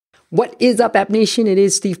What is up, App Nation? It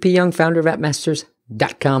is Steve P. Young, founder of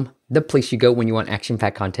appmasters.com, the place you go when you want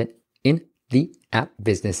action-packed content in the app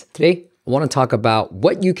business. Today, I want to talk about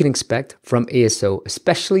what you can expect from ASO,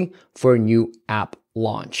 especially for a new app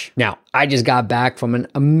launch. Now, I just got back from an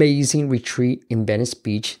amazing retreat in Venice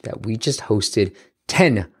Beach that we just hosted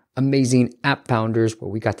 10 amazing app founders where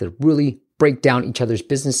we got to really break down each other's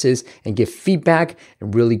businesses and give feedback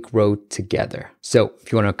and really grow together. So if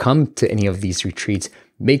you want to come to any of these retreats,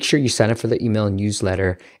 make sure you sign up for the email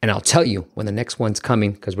newsletter, and I'll tell you when the next one's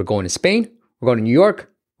coming, because we're going to Spain, we're going to New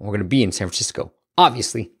York, and we're going to be in San Francisco,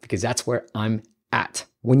 obviously, because that's where I'm at.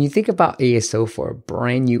 When you think about ASO for a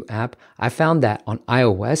brand new app, I found that on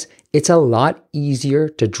iOS, it's a lot easier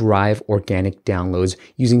to drive organic downloads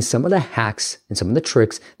using some of the hacks and some of the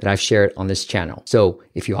tricks that I've shared on this channel. So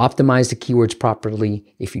if you optimize the keywords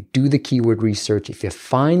properly, if you do the keyword research, if you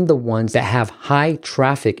find the ones that have high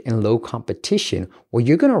traffic and low competition, well,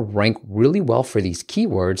 you're going to rank really well for these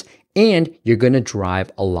keywords and you're going to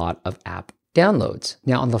drive a lot of app downloads.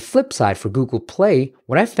 Now, on the flip side for Google Play,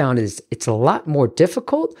 what I found is it's a lot more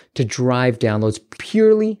difficult to drive downloads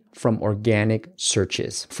purely from organic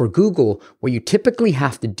searches. For Google, what you typically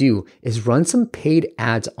have to do is run some paid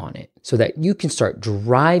ads on it so that you can start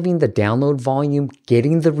driving the download volume,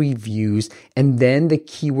 getting the reviews, and then the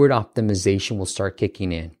keyword optimization will start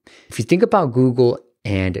kicking in. If you think about Google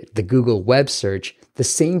and the Google web search, the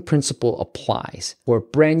same principle applies. For a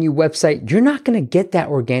brand new website, you're not going to get that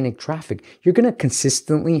organic traffic. You're going to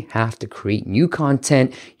consistently have to create new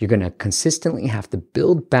content. You're going to consistently have to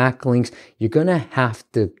build backlinks. You're going to have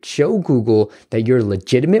to show Google that you're a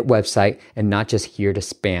legitimate website and not just here to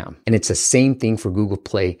spam. And it's the same thing for Google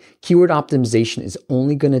Play. Keyword optimization is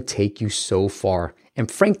only going to take you so far. And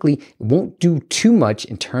frankly, it won't do too much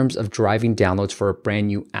in terms of driving downloads for a brand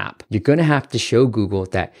new app. You're going to have to show Google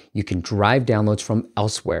that you can drive downloads from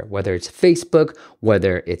elsewhere, whether it's Facebook,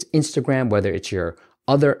 whether it's Instagram, whether it's your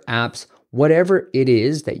other apps, whatever it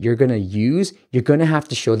is that you're going to use, you're going to have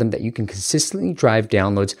to show them that you can consistently drive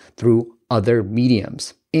downloads through other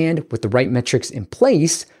mediums. And with the right metrics in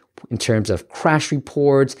place, in terms of crash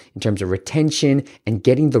reports, in terms of retention, and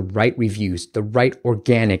getting the right reviews, the right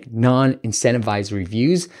organic, non-incentivized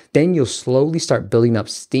reviews, then you'll slowly start building up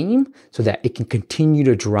steam so that it can continue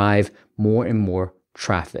to drive more and more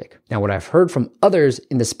traffic. Now, what I've heard from others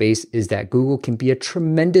in the space is that Google can be a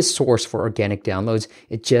tremendous source for organic downloads.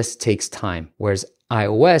 It just takes time. Whereas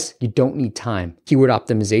iOS, you don't need time. Keyword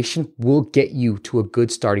optimization will get you to a good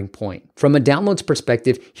starting point. From a downloads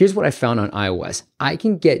perspective, here's what I found on iOS. I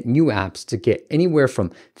can get new apps to get anywhere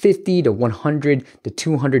from 50 to 100 to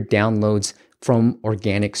 200 downloads from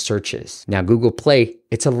organic searches. Now, Google Play,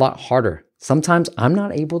 it's a lot harder. Sometimes I'm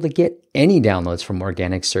not able to get any downloads from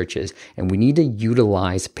organic searches, and we need to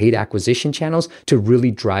utilize paid acquisition channels to really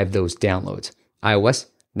drive those downloads. iOS,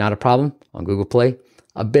 not a problem. On Google Play,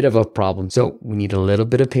 a bit of a problem. So we need a little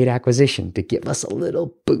bit of paid acquisition to give us a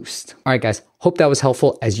little boost. All right, guys, hope that was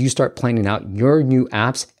helpful as you start planning out your new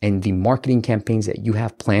apps and the marketing campaigns that you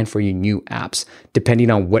have planned for your new apps,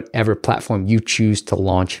 depending on whatever platform you choose to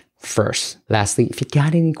launch first. Lastly, if you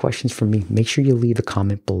got any questions for me, make sure you leave a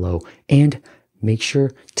comment below and make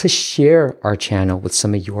sure to share our channel with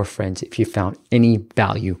some of your friends if you found any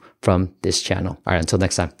value from this channel. All right, until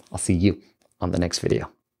next time, I'll see you on the next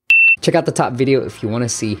video. Check out the top video if you want to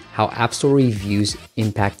see how App Store reviews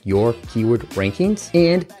impact your keyword rankings,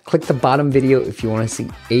 and click the bottom video if you want to see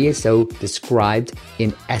ASO described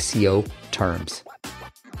in SEO terms.